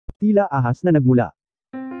tila ahas na nagmula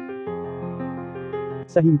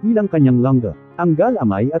sa himpilang kanyang langga, ang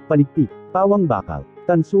galamay at palikpik, pawang bakal,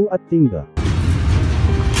 tanso at tingga.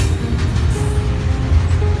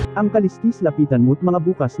 Ang kaliskis lapitan mo't mga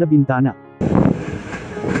bukas na bintana.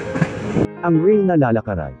 Ang rail na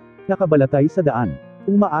lalakaray, nakabalatay sa daan,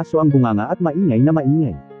 umaaso ang bunganga at maingay na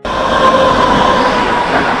maingay.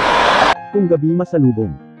 Kung gabi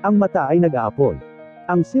masalubong, ang mata ay nag-aapol.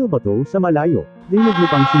 Ang silbato sa malayo, dinig mo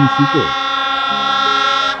pang sumisiko.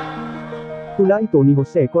 Tula ito ni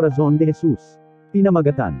Jose Corazon de Jesus.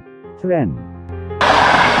 Pinamagatan. Tren.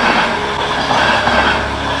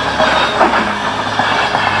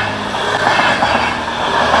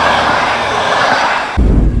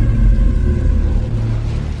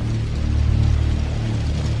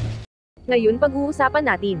 Ngayon pag-uusapan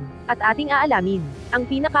natin, at ating aalamin, ang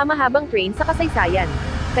pinakamahabang train sa kasaysayan.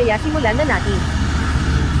 Kaya simulan na natin.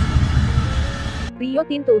 Rio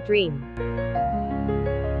Tinto Train.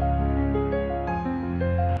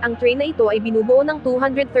 Ang train na ito ay binubuo ng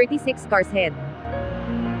 236 cars head.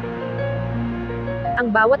 Ang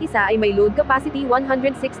bawat isa ay may load capacity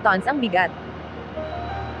 106 tons ang bigat.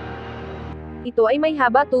 Ito ay may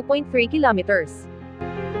haba 2.3 kilometers.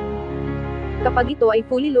 Kapag ito ay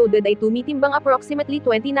fully loaded ay tumitimbang approximately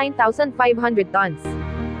 29,500 tons.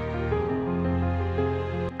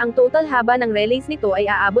 Ang total haba ng relays nito ay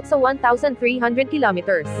aabot sa 1,300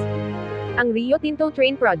 kilometers. Ang Rio Tinto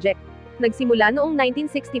Train Project nagsimula noong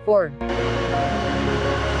 1964.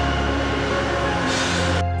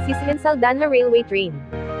 Sishen Saldanha Railway Train.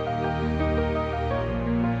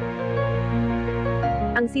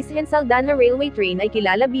 Ang Sishen Saldanha Railway Train ay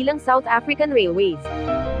kilala bilang South African Railways.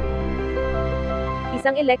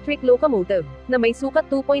 Isang electric locomotive, na may sukat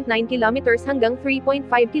 2.9 kilometers hanggang 3.5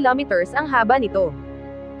 kilometers ang haba nito.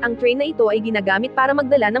 Ang train na ito ay ginagamit para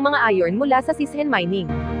magdala ng mga iron mula sa Sishen Mining.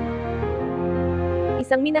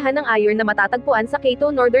 Isang minahan ng iron na matatagpuan sa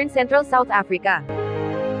Cato, Northern Central South Africa.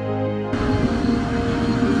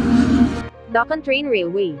 Daqin Train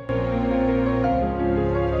Railway.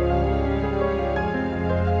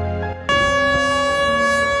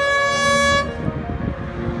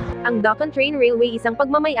 Ang Daqin Train Railway isang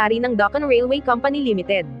pagmamay-ari ng Daqin Railway Company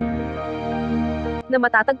Limited na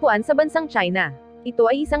matatagpuan sa bansang China.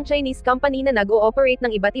 Ito ay isang Chinese company na nag-ooperate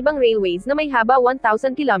ng iba't ibang railways na may haba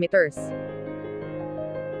 1,000 kilometers.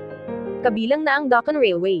 Kabilang na ang Daqin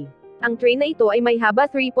Railway. Ang train na ito ay may haba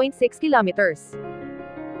 3.6 kilometers.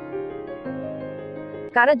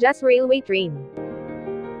 Carajas Railway Train.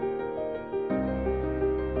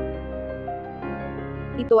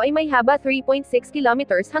 Ito ay may haba 3.6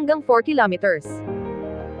 kilometers hanggang 4 kilometers.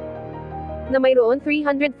 Na mayroon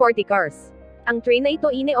 340 cars. Ang train na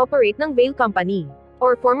ito ine-operate ng Vale Company,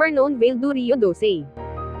 or former known Vale do Rio 12.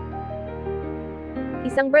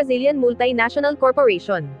 Isang Brazilian multinational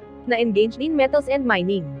corporation, na engaged in metals and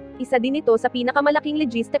mining. Isa din ito sa pinakamalaking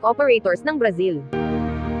logistic operators ng Brazil.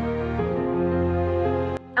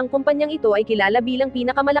 Ang kumpanyang ito ay kilala bilang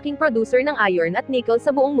pinakamalaking producer ng iron at nickel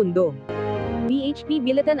sa buong mundo. BHP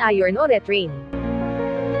Billiton Iron Ore Train.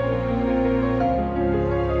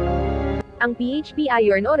 Ang PHP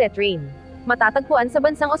Iron Ore Train, matatagpuan sa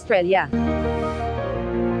bansang Australia.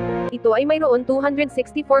 Ito ay mayroon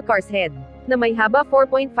 264 cars head, na may haba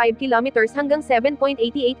 4.5 kilometers hanggang 7.88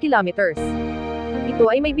 kilometers. Ito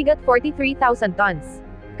ay may bigat 43,000 tons.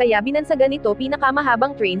 Kaya binansagan ito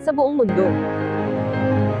pinakamahabang train sa buong mundo.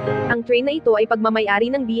 Ang train na ito ay pagmamay-ari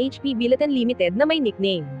ng BHP Billiton Limited na may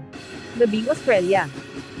nickname The Big Australia.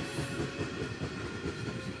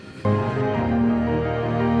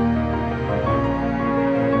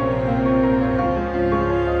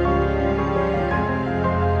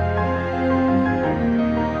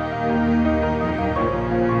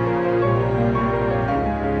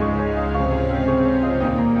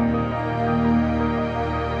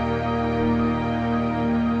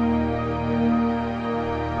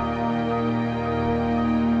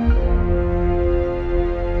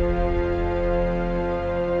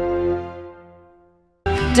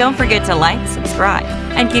 Don't forget to like, subscribe,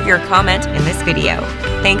 and give your comment in this video.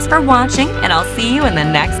 Thanks for watching, and I'll see you in the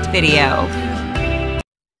next video.